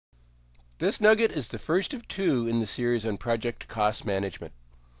This nugget is the first of two in the series on project cost management.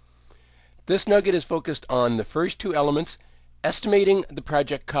 This nugget is focused on the first two elements, estimating the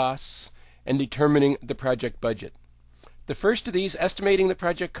project costs and determining the project budget. The first of these, estimating the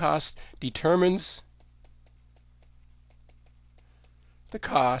project costs, determines the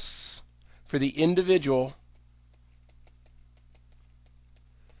costs for the individual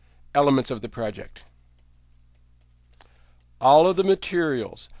elements of the project. All of the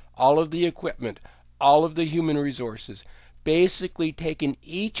materials, all of the equipment, all of the human resources, basically taking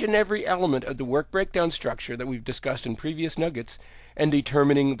each and every element of the work breakdown structure that we've discussed in previous nuggets and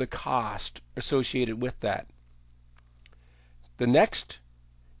determining the cost associated with that. The next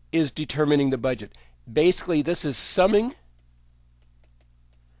is determining the budget. Basically, this is summing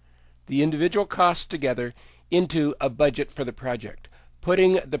the individual costs together into a budget for the project,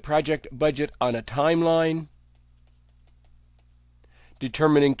 putting the project budget on a timeline,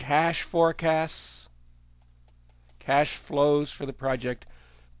 determining cash forecasts, cash flows for the project,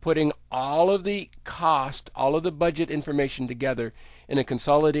 putting all of the cost, all of the budget information together in a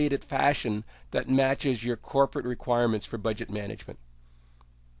consolidated fashion that matches your corporate requirements for budget management.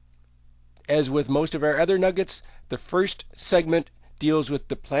 As with most of our other nuggets, the first segment deals with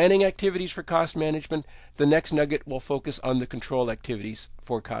the planning activities for cost management. The next nugget will focus on the control activities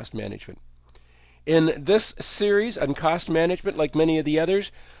for cost management. In this series on cost management, like many of the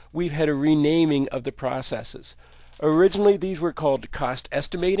others, we've had a renaming of the processes. Originally, these were called cost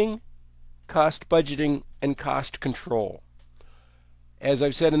estimating, cost budgeting, and cost control. As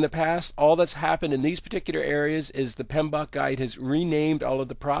I've said in the past, all that's happened in these particular areas is the PMBOK guide has renamed all of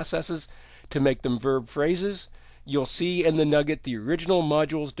the processes to make them verb phrases. You'll see in the nugget the original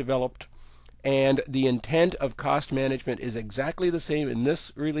modules developed, and the intent of cost management is exactly the same in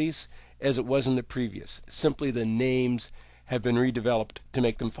this release as it was in the previous. Simply the names have been redeveloped to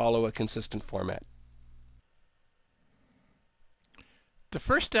make them follow a consistent format. The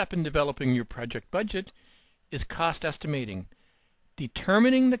first step in developing your project budget is cost estimating,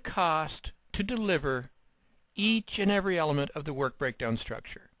 determining the cost to deliver each and every element of the work breakdown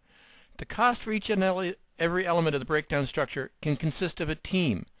structure. The cost for each and every element of the breakdown structure can consist of a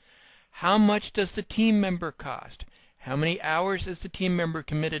team. How much does the team member cost? How many hours is the team member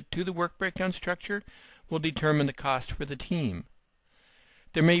committed to the work breakdown structure will determine the cost for the team.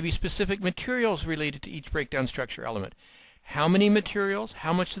 There may be specific materials related to each breakdown structure element. How many materials,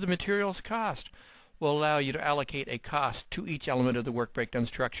 how much do the materials cost will allow you to allocate a cost to each element of the work breakdown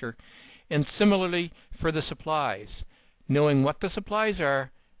structure. And similarly for the supplies. Knowing what the supplies are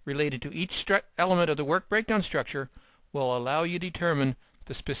related to each element of the work breakdown structure will allow you to determine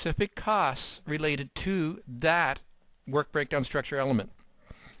the specific costs related to that work breakdown structure element.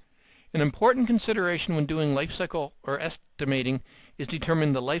 An important consideration when doing life cycle or estimating is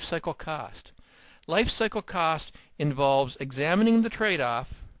determining the life cycle cost. Life cycle cost involves examining the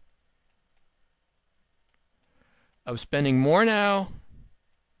trade-off of spending more now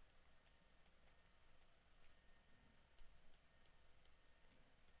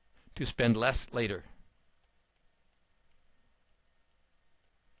to spend less later.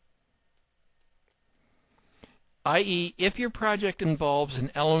 I.e., if your project involves an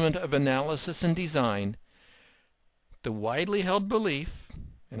element of analysis and design, the widely held belief,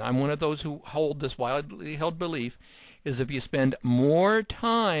 and I'm one of those who hold this widely held belief, is if you spend more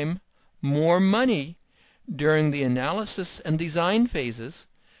time, more money during the analysis and design phases,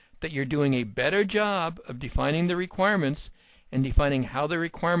 that you're doing a better job of defining the requirements and defining how the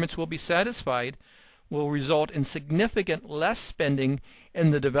requirements will be satisfied, will result in significant less spending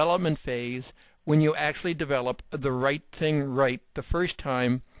in the development phase when you actually develop the right thing right the first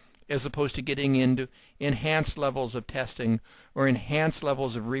time, as opposed to getting into enhanced levels of testing or enhanced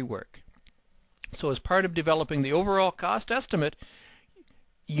levels of rework. So as part of developing the overall cost estimate,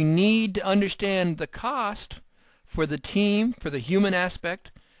 you need to understand the cost for the team, for the human aspect,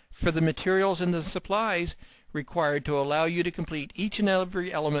 for the materials and the supplies required to allow you to complete each and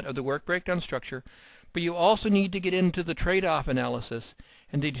every element of the work breakdown structure, but you also need to get into the trade-off analysis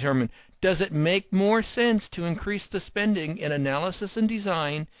and determine, does it make more sense to increase the spending in analysis and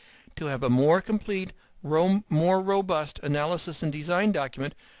design to have a more complete, more robust analysis and design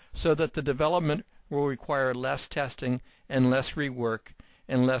document so that the development will require less testing and less rework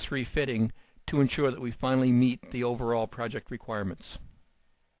and less refitting to ensure that we finally meet the overall project requirements.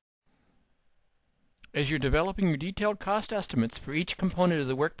 As you're developing your detailed cost estimates for each component of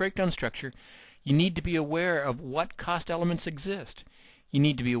the work breakdown structure, you need to be aware of what cost elements exist. You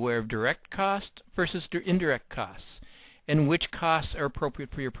need to be aware of direct costs versus indirect costs, and which costs are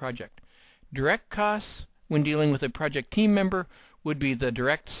appropriate for your project. Direct costs, when dealing with a project team member, would be the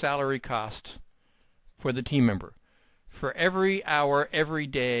direct salary cost for the team member. For every hour, every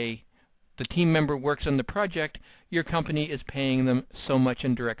day the team member works on the project, your company is paying them so much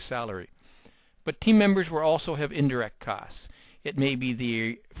in direct salary. But team members will also have indirect costs. It may be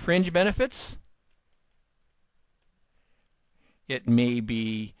the fringe benefits. It may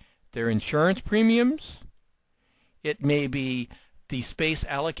be their insurance premiums. It may be the space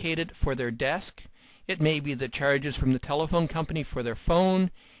allocated for their desk. It may be the charges from the telephone company for their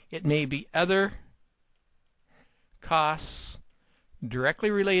phone. It may be other costs directly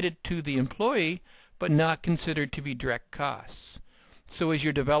related to the employee but not considered to be direct costs. So as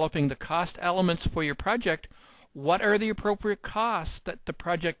you're developing the cost elements for your project, what are the appropriate costs that the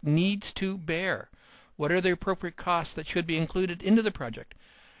project needs to bear? What are the appropriate costs that should be included into the project?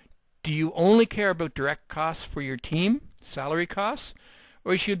 Do you only care about direct costs for your team, salary costs,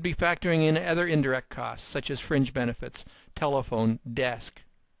 or you should be factoring in other indirect costs such as fringe benefits, telephone, desk,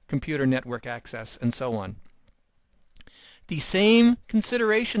 computer network access, and so on? The same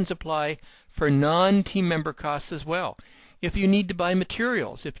considerations apply for non-team member costs as well. If you need to buy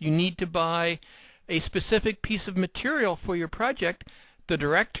materials, if you need to buy a specific piece of material for your project, the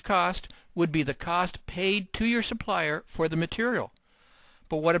direct cost would be the cost paid to your supplier for the material.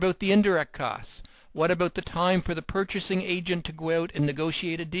 But what about the indirect costs? What about the time for the purchasing agent to go out and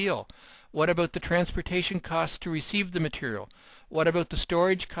negotiate a deal? What about the transportation costs to receive the material? What about the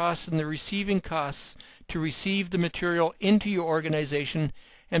storage costs and the receiving costs to receive the material into your organization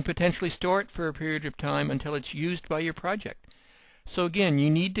and potentially store it for a period of time until it's used by your project? So again, you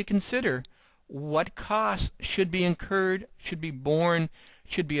need to consider what costs should be incurred, should be borne,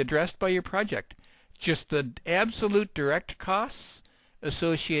 should be addressed by your project. Just the absolute direct costs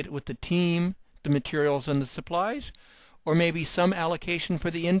associated with the team, the materials, and the supplies, or maybe some allocation for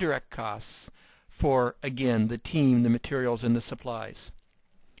the indirect costs for, again, the team, the materials, and the supplies.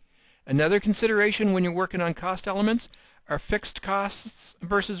 Another consideration when you're working on cost elements are fixed costs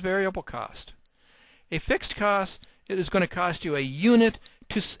versus variable cost. A fixed cost, it is going to cost you a unit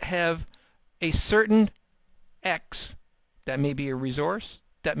to have a certain X. That may be a resource,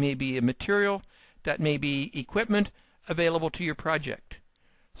 that may be a material, that may be equipment available to your project.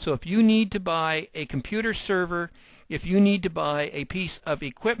 So if you need to buy a computer server, if you need to buy a piece of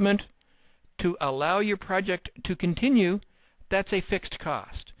equipment to allow your project to continue, that's a fixed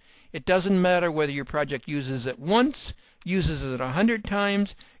cost. It doesn't matter whether your project uses it once, uses it 100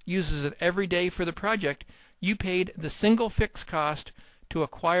 times, uses it every day for the project. You paid the single fixed cost to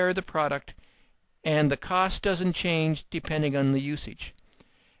acquire the product, and the cost doesn't change depending on the usage.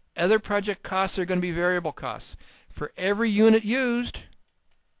 Other project costs are going to be variable costs. For every unit used,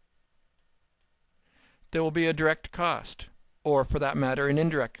 there will be a direct cost, or for that matter, an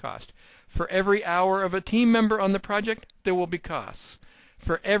indirect cost. For every hour of a team member on the project, there will be costs.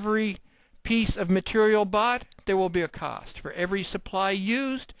 For every piece of material bought, there will be a cost. For every supply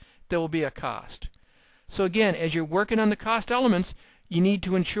used, there will be a cost. So again, as you're working on the cost elements, you need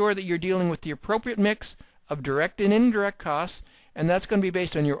to ensure that you're dealing with the appropriate mix of direct and indirect costs, and that's going to be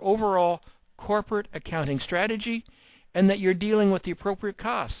based on your overall corporate accounting strategy, and that you're dealing with the appropriate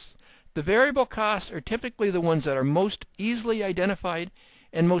costs. The variable costs are typically the ones that are most easily identified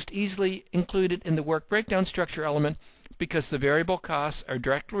and most easily included in the work breakdown structure element, because the variable costs are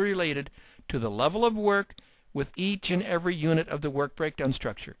directly related to the level of work with each and every unit of the work breakdown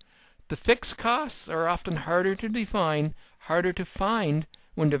structure. The fixed costs are often harder to define, harder to find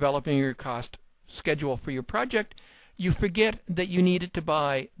when developing your cost schedule for your project. You forget that you needed to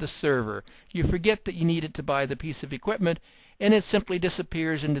buy the server. You forget that you needed to buy the piece of equipment, and it simply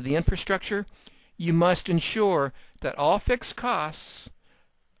disappears into the infrastructure. You must ensure that all fixed costs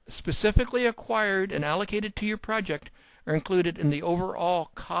specifically acquired and allocated to your project are included in the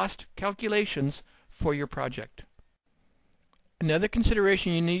overall cost calculations for your project. Another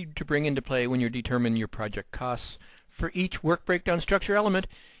consideration you need to bring into play when you're determining your project costs for each work breakdown structure element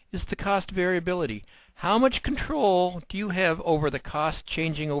is the cost variability. How much control do you have over the cost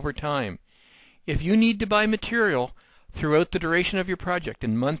changing over time? If you need to buy material throughout the duration of your project,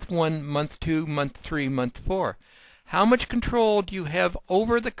 in month 1, month 2, month 3, month 4, how much control do you have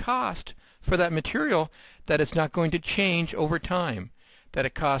over the cost for that material that it's not going to change over time? That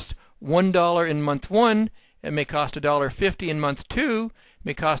it costs $1 in month 1, it may cost $1.50 in month 2,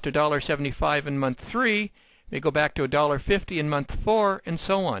 may cost $1.75 in month 3, may go back to $1.50 in month 4, and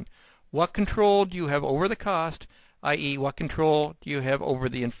so on. What control do you have over the cost, i.e. what control do you have over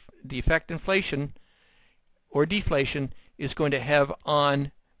the effect inflation or deflation is going to have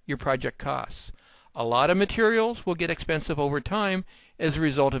on your project costs? A lot of materials will get expensive over time as a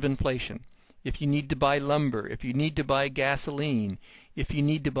result of inflation. if you need to buy lumber, if you need to buy gasoline, if you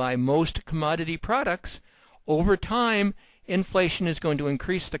need to buy most commodity products, over time inflation is going to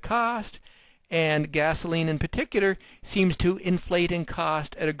increase the cost, and gasoline in particular seems to inflate in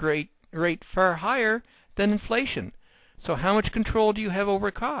cost at a great rate far higher than inflation. So how much control do you have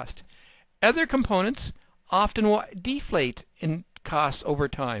over cost? Other components often deflate in costs over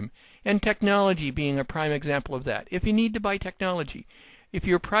time, and technology being a prime example of that. If you need to buy technology, if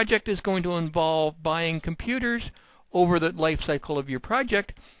your project is going to involve buying computers over the life cycle of your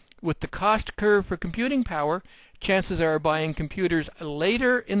project, with the cost curve for computing power, chances are buying computers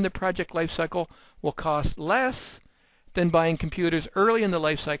later in the project life cycle will cost less than buying computers early in the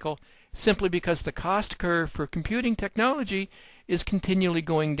life cycle, simply because the cost curve for computing technology is continually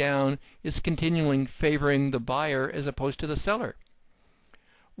going down, is continually favoring the buyer as opposed to the seller.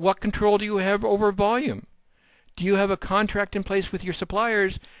 What control do you have over volume? Do you have a contract in place with your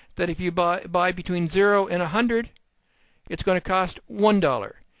suppliers that if you buy between 0 and 100, it's going to cost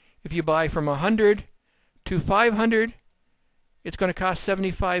 $1? If you buy from 100 to 500, it's going to cost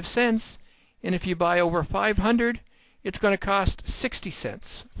 75 cents. And if you buy over 500, it's going to cost 60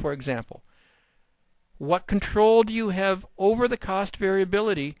 cents, for example. What control do you have over the cost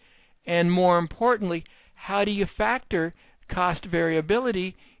variability? And more importantly, how do you factor cost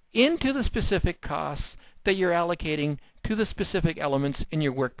variability into the specific costs that you're allocating to the specific elements in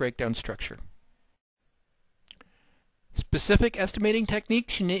your work breakdown structure? Specific estimating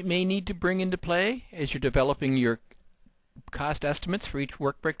techniques you may need to bring into play as you're developing your cost estimates for each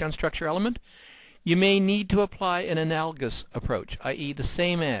work breakdown structure element. You may need to apply an analogous approach, i.e. the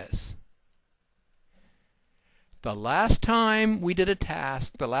same as. The last time we did a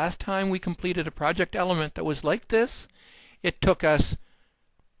task, the last time we completed a project element that was like this, it took us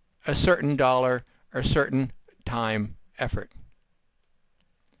a certain dollar or certain time effort.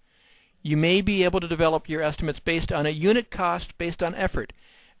 You may be able to develop your estimates based on a unit cost based on effort,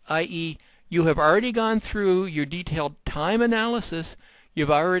 i.e. you have already gone through your detailed time analysis,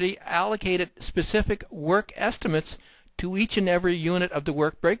 you've already allocated specific work estimates to each and every unit of the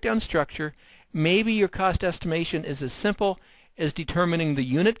work breakdown structure. Maybe your cost estimation is as simple as determining the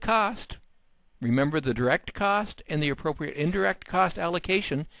unit cost, remember the direct cost and the appropriate indirect cost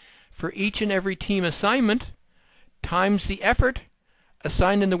allocation for each and every team assignment, times the effort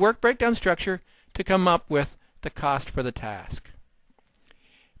assigned in the work breakdown structure to come up with the cost for the task.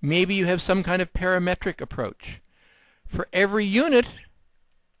 Maybe you have some kind of parametric approach. For every unit,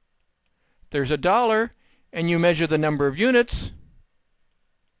 there's a dollar, and you measure the number of units,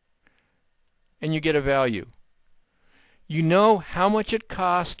 and you get a value. You know how much it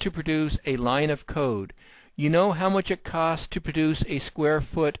costs to produce a line of code. You know how much it costs to produce a square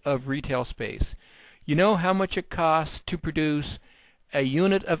foot of retail space. You know how much it costs to produce a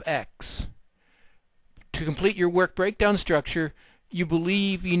unit of X. To complete your work breakdown structure, you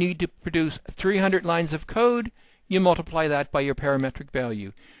believe you need to produce 300 lines of code, you multiply that by your parametric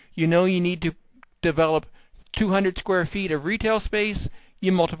value. You know you need to develop 200 square feet of retail space,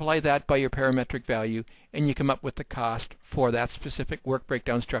 you multiply that by your parametric value, and you come up with the cost for that specific work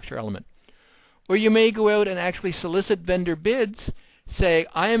breakdown structure element. Or you may go out and actually solicit vendor bids, say,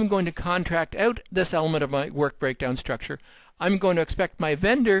 I am going to contract out this element of my work breakdown structure. I'm going to expect my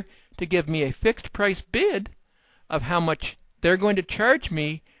vendor to give me a fixed price bid of how much they're going to charge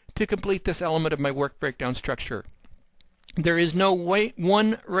me to complete this element of my work breakdown structure. There is no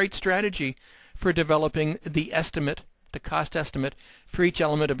one right strategy for developing the estimate, the cost estimate, for each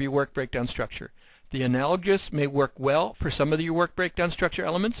element of your work breakdown structure. The analogous may work well for some of your work breakdown structure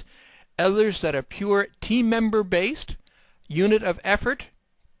elements. Others that are pure team member based, unit of effort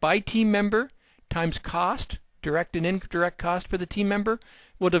by team member times cost, direct and indirect cost for the team member,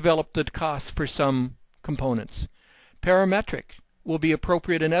 will develop the cost for some components. Parametric will be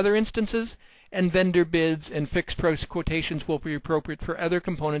appropriate in other instances, and vendor bids and fixed price quotations will be appropriate for other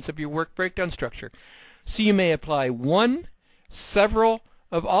components of your work breakdown structure. So you may apply one, several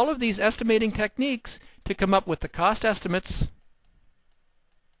of all of these estimating techniques to come up with the cost estimates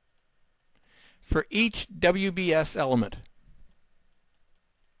for each WBS element.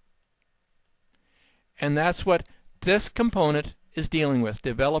 And that's what this component is dealing with,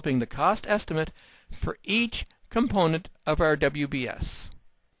 developing the cost estimate for each component of our WBS.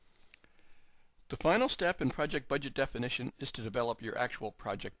 The final step in project budget definition is to develop your actual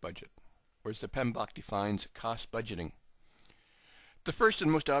project budget, or as the PMBOK defines, cost budgeting. The first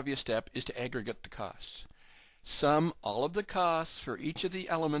and most obvious step is to aggregate the costs. Sum all of the costs for each of the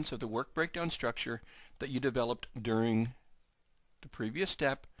elements of the work breakdown structure that you developed during the previous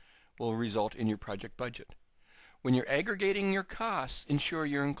step will result in your project budget. When you're aggregating your costs, ensure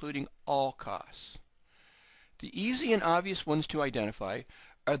you're including all costs. The easy and obvious ones to identify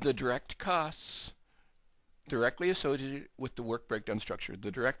are the direct costs directly associated with the work breakdown structure,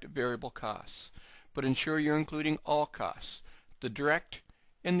 the direct variable costs. But ensure you're including all costs, the direct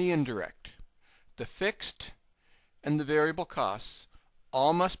and the indirect. The fixed and the variable costs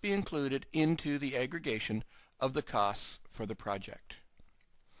all must be included into the aggregation of the costs for the project.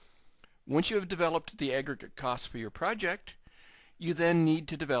 Once you have developed the aggregate costs for your project, you then need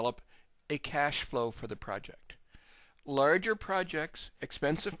to develop a cash flow for the project. Larger projects,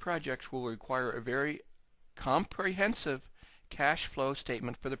 expensive projects, will require a very comprehensive cash flow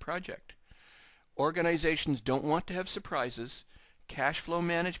statement for the project. Organizations don't want to have surprises. Cash flow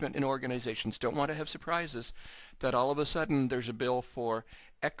management in organizations don't want to have surprises that all of a sudden there's a bill for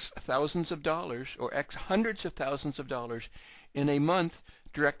X thousands of dollars or X hundreds of thousands of dollars in a month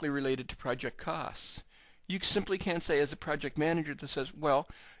directly related to project costs. You simply can't say as a project manager that says, well,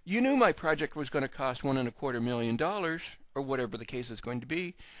 you knew my project was going to cost $1.25 million, or whatever the case is going to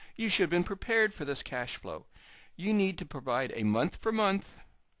be. You should have been prepared for this cash flow. You need to provide a month-for-month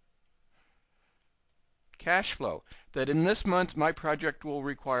cash flow, that in this month my project will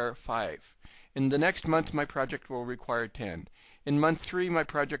require 5. In the next month my project will require 10. In month 3 my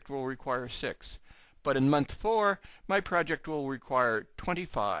project will require 6. But in month 4 my project will require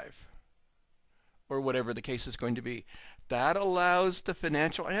 25. Or whatever the case is going to be. That allows the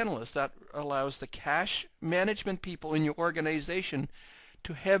financial analyst, that allows the cash management people in your organization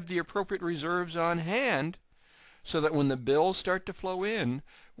to have the appropriate reserves on hand so that when the bills start to flow in,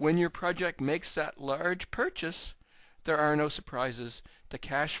 when your project makes that large purchase, there are no surprises. The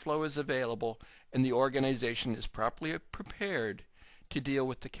cash flow is available and the organization is properly prepared to deal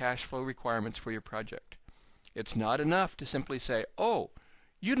with the cash flow requirements for your project. It's not enough to simply say, oh,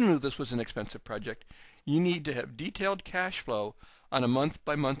 you knew this was an expensive project. You need to have detailed cash flow on a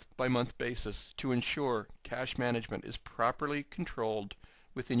month-by-month basis to ensure cash management is properly controlled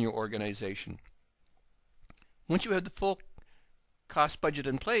within your organization. Once you have the full cost budget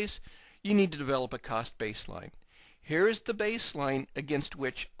in place, you need to develop a cost baseline. Here is the baseline against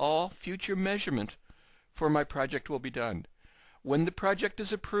which all future measurement for my project will be done. When the project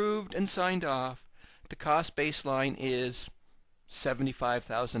is approved and signed off, the cost baseline is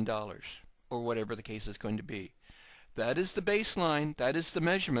 $75,000 or whatever the case is going to be. That is the baseline, that is the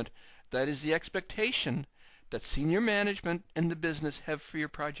measurement, that is the expectation that senior management and the business have for your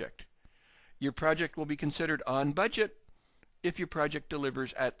project. Your project will be considered on budget if your project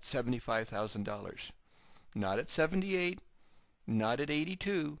delivers at $75,000. Not at $78,000, not at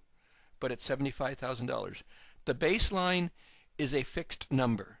 $82,000, but at $75,000. The baseline is a fixed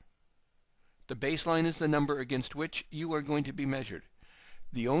number. The baseline is the number against which you are going to be measured.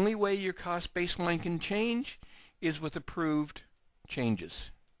 The only way your cost baseline can change is with approved changes.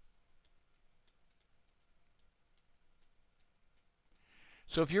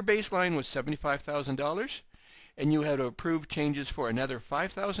 So if your baseline was $75,000 and you had approved changes for another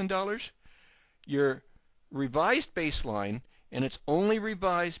 $5,000, your revised baseline, and it's only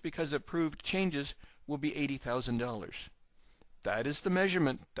revised because approved changes, will be $80,000. That is the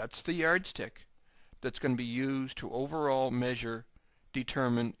measurement, that's the yardstick that's going to be used to overall measure,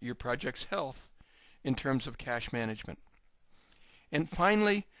 determine your project's health in terms of cash management. And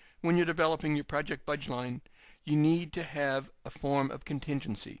finally, when you're developing your project budget line, you need to have a form of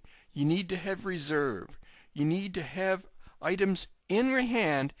contingency. You need to have reserve. You need to have items in your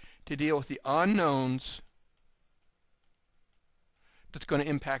hand to deal with the unknowns that's going to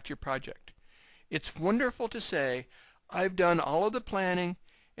impact your project. It's wonderful to say, I've done all of the planning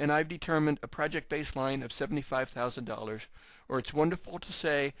and I've determined a project baseline of $75,000. Or it's wonderful to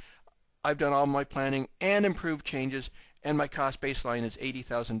say, I've done all my planning and improved changes and my cost baseline is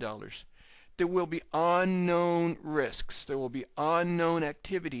 $80,000. There will be unknown risks. There will be unknown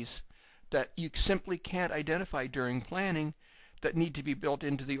activities that you simply can't identify during planning that need to be built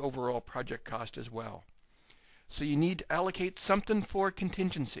into the overall project cost as well. So you need to allocate something for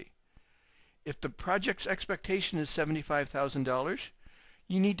contingency. If the project's expectation is $75,000,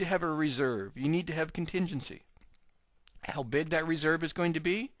 you need to have a reserve. You need to have contingency. How big that reserve is going to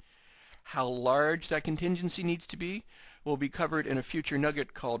be, how large that contingency needs to be, will be covered in a future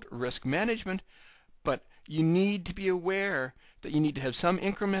nugget called risk management, but you need to be aware that you need to have some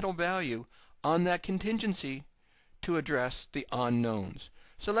incremental value on that contingency to address the unknowns.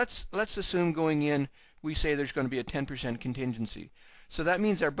 So let's assume going in we say there's going to be a 10% contingency. So that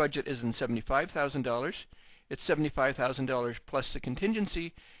means our budget isn't $75,000. It's $75,000 plus the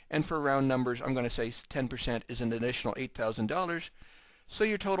contingency, and for round numbers I'm going to say 10% is an additional $8,000. So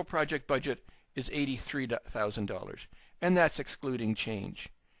your total project budget is $83,000, and that's excluding change.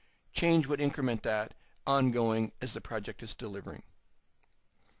 Change would increment that ongoing as the project is delivering.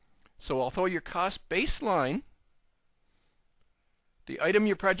 So although your cost baseline, the item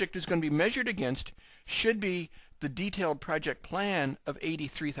your project is going to be measured against, should be the detailed project plan of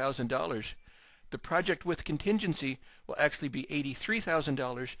 $83,000, the project with contingency will actually be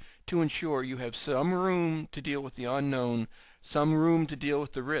 $83,000 to ensure you have some room to deal with the unknown, some room to deal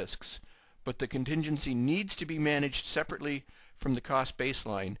with the risks. But the contingency needs to be managed separately from the cost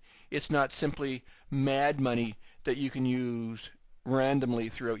baseline. It's not simply mad money that you can use randomly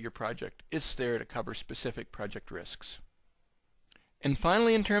throughout your project. It's there to cover specific project risks. And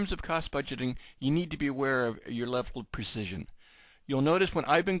finally, in terms of cost budgeting, you need to be aware of your level of precision. You'll notice when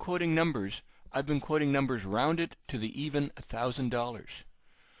I've been quoting numbers, I've been quoting numbers rounded to the even $1,000.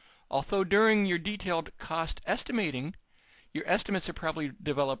 Although during your detailed cost estimating, your estimates are probably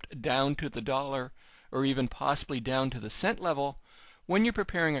developed down to the dollar or even possibly down to the cent level, when you're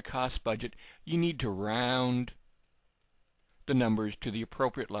preparing a cost budget, you need to round the numbers to the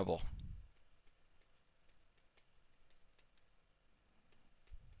appropriate level.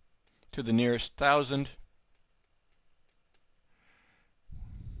 To the nearest 1,000,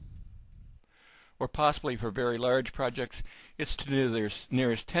 or possibly for very large projects, it's to the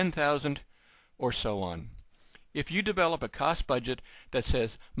nearest 10,000, or so on. If you develop a cost budget that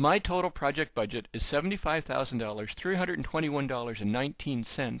says, my total project budget is $75,000,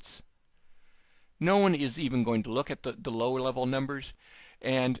 $321.19, no one is even going to look at the lower level numbers,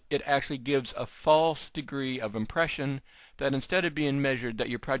 and it actually gives a false degree of impression that instead of being measured that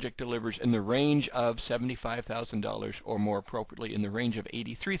your project delivers in the range of $75,000, or more appropriately in the range of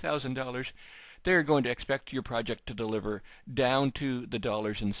 $83,000, they're going to expect your project to deliver down to the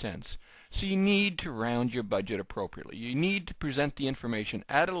dollars and cents. So you need to round your budget appropriately. You need to present the information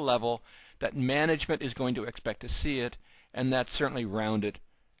at a level that management is going to expect to see it, and that's certainly rounded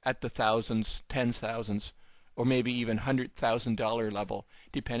at the thousands, tens thousands, or maybe even $100,000 level,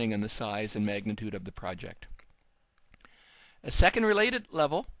 depending on the size and magnitude of the project. A second related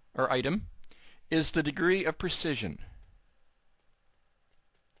level, or item, is the degree of precision.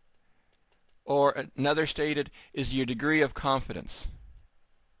 Or another stated is your degree of confidence.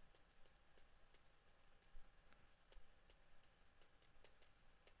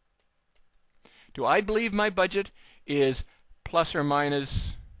 Do I believe my budget is plus or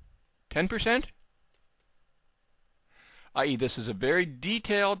minus 10%? i.e., this is a very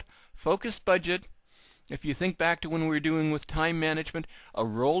detailed, focused budget. If you think back to when we were doing with time management, a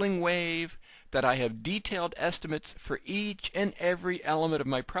rolling wave, that I have detailed estimates for each and every element of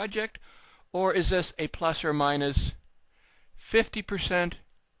my project, or is this a plus or minus 50%,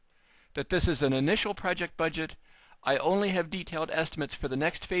 that this is an initial project budget, I only have detailed estimates for the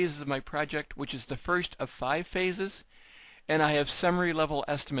next phases of my project, which is the first of 5 phases, and I have summary level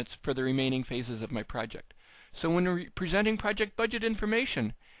estimates for the remaining phases of my project. So when presenting project budget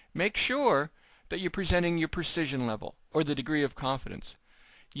information, make sure that you're presenting your precision level, or the degree of confidence.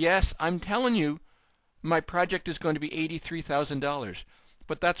 Yes, I'm telling you my project is going to be $83,000,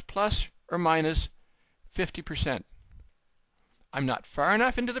 but that's plus or minus 50%. I'm not far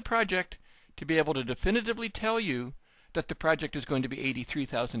enough into the project to be able to definitively tell you that the project is going to be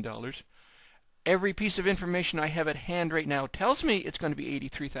 $83,000. Every piece of information I have at hand right now tells me it's going to be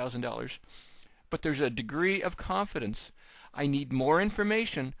 $83,000, but there's a degree of confidence. I need more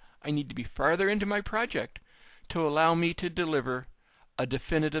information. I need to be farther into my project to allow me to deliver a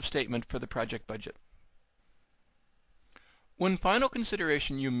definitive statement for the project budget. One final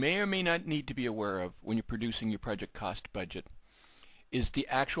consideration you may or may not need to be aware of when you're producing your project cost budget is the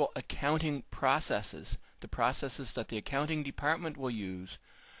actual accounting processes, the processes that the accounting department will use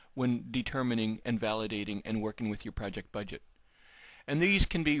when determining and validating and working with your project budget. And these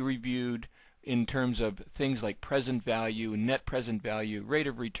can be reviewed in terms of things like present value, net present value, rate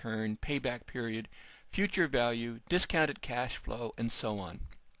of return, payback period, future value, discounted cash flow, and so on.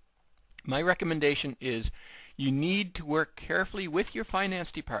 My recommendation is you need to work carefully with your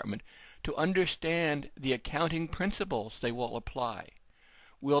finance department to understand the accounting principles they will apply.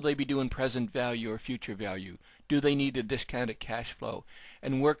 Will they be doing present value or future value? Do they need a discounted cash flow?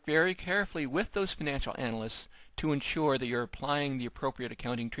 And work very carefully with those financial analysts to ensure that you're applying the appropriate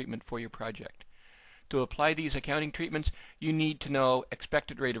accounting treatment for your project. To apply these accounting treatments, you need to know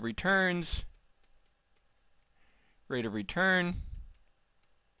expected rate of returns, rate of return.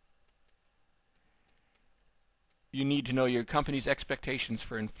 You need to know your company's expectations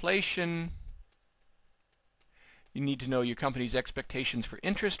for inflation. You need to know your company's expectations for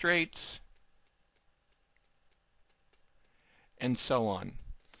interest rates, and so on.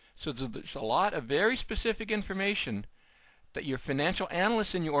 So there's a lot of very specific information that your financial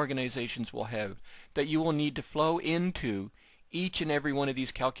analysts in your organizations will have that you will need to flow into each and every one of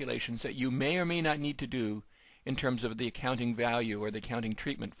these calculations that you may or may not need to do in terms of the accounting value or the accounting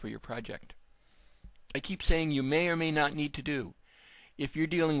treatment for your project. I keep saying you may or may not need to do. If you're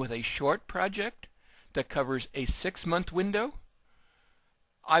dealing with a short project that covers a 6-month window,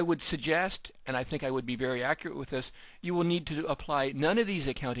 I would suggest, and I think I would be very accurate with this, you will need to apply none of these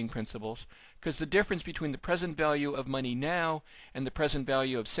accounting principles, because the difference between the present value of money now and the present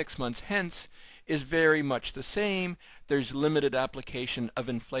value of 6 months hence is very much the same. There's limited application of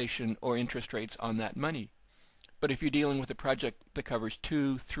inflation or interest rates on that money. But if you're dealing with a project that covers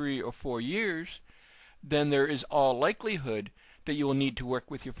 2, 3, or 4 years, then there is all likelihood that you will need to work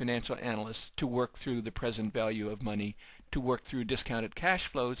with your financial analysts to work through the present value of money, to work through discounted cash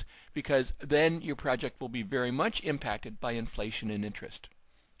flows, because then your project will be very much impacted by inflation and interest.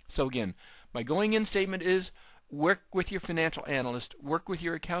 So again, my going in statement is work with your financial analyst, work with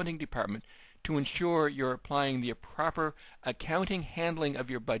your accounting department to ensure you're applying the proper accounting handling of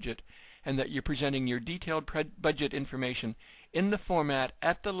your budget and that you're presenting your detailed budget information in the format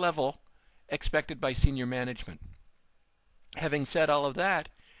at the level expected by senior management. Having said all of that,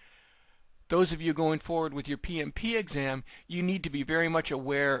 those of you going forward with your PMP exam, you need to be very much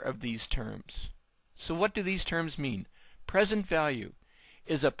aware of these terms. So what do these terms mean? Present value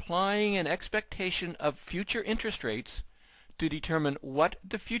is applying an expectation of future interest rates to determine what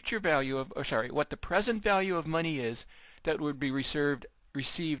the future value of, what the present value of money is that would be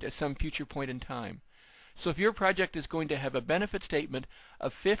received at some future point in time. So if your project is going to have a benefit statement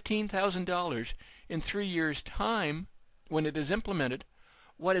of $15,000 in 3 years' time when it is implemented,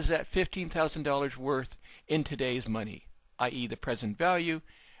 what is that $15,000 worth in today's money, i.e. the present value,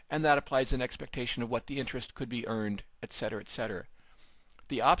 and that applies an expectation of what the interest could be earned, etc., etc.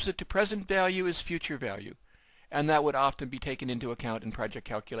 The opposite to present value is future value, and that would often be taken into account in project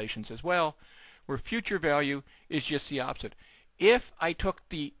calculations as well, where future value is just the opposite. If I took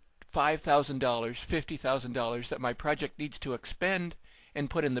the $5,000, $50,000 that my project needs to expend and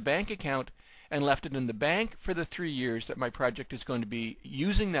put in the bank account and left it in the bank for the 3 years that my project is going to be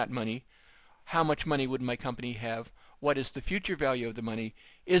using that money, how much money would my company have? What is the future value of the money?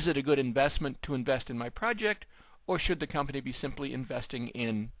 Is it a good investment to invest in my project, or should the company be simply investing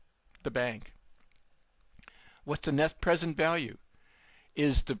in the bank? What's the net present value?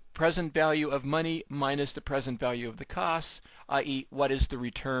 Is the present value of money minus the present value of the costs, i.e. what is the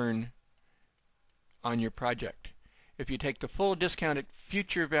return on your project? If you take the full discounted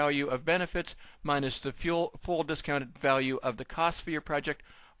future value of benefits minus the full discounted value of the cost for your project,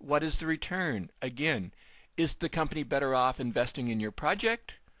 what is the return? Again, is the company better off investing in your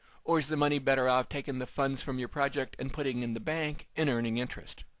project, or is the money better off taking the funds from your project and putting in the bank and earning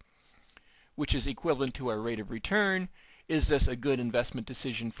interest, which is equivalent to our rate of return? Is this a good investment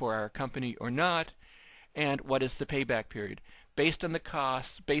decision for our company or not? And what is the payback period? Based on the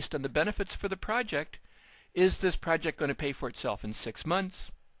costs, based on the benefits for the project, is this project going to pay for itself in 6 months,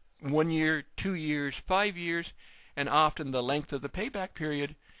 1 year, 2 years, 5 years? And often the length of the payback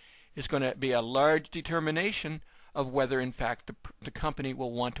period is going to be a large determination of whether in fact the company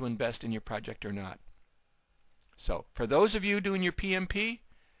will want to invest in your project or not. So for those of you doing your PMP,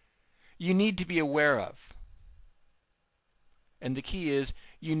 you need to be aware of, and the key is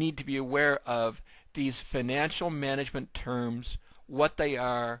you need to be aware of these financial management terms, what they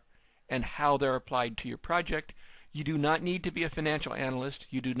are, and how they're applied to your project. You do not need to be a financial analyst.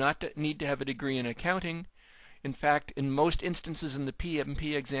 You do not need to have a degree in accounting. In fact, in most instances in the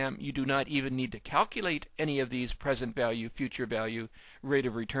PMP exam, you do not even need to calculate any of these present value, future value, rate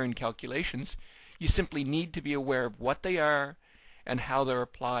of return calculations. You simply need to be aware of what they are and how they're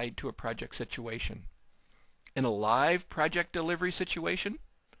applied to a project situation. In a live project delivery situation,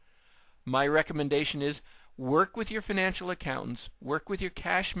 my recommendation is work with your financial accountants, work with your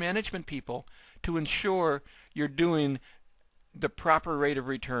cash management people to ensure you're doing the proper rate of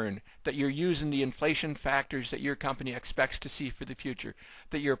return, that you're using the inflation factors that your company expects to see for the future,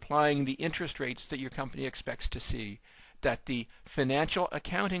 that you're applying the interest rates that your company expects to see, that the financial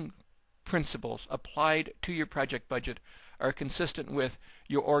accounting principles applied to your project budget are consistent with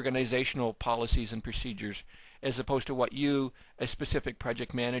your organizational policies and procedures, as opposed to what you, a specific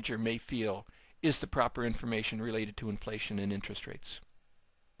project manager, may feel is the proper information related to inflation and interest rates.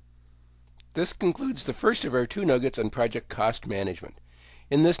 This concludes the first of our 2 nuggets on project cost management.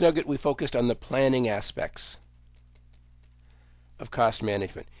 In this nugget, we focused on the planning aspects of cost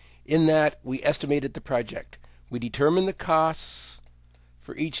management. In that, we estimated the project. We determined the costs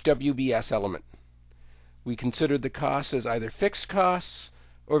for each WBS element. We considered the costs as either fixed costs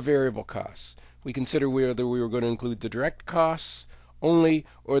or variable costs. We consider whether we were going to include the direct costs only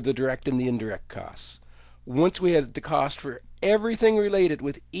or the direct and the indirect costs. Once we had the cost for everything related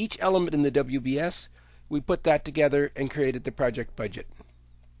with each element in the WBS, we put that together and created the project budget.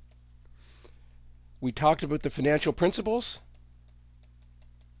 We talked about the financial principles.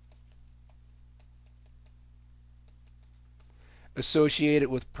 Associated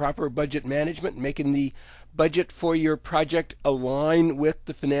with proper budget management, making the budget for your project align with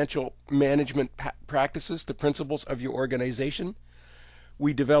the financial management practices, the principles of your organization.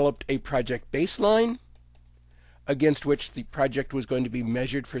 We developed a project baseline against which the project was going to be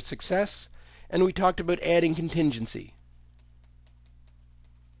measured for success, and we talked about adding contingency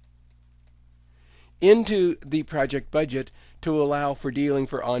into the project budget to allow for dealing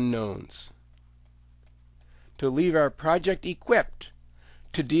for unknowns, to leave our project equipped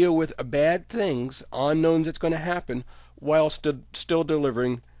to deal with bad things, unknowns that's going to happen, while still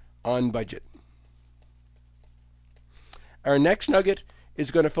delivering on budget. Our next nugget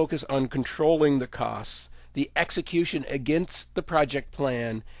is going to focus on controlling the costs, the execution against the project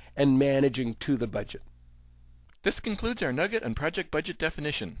plan, and managing to the budget. This concludes our nugget on project budget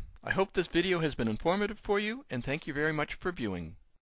definition. I hope this video has been informative for you, and thank you very much for viewing.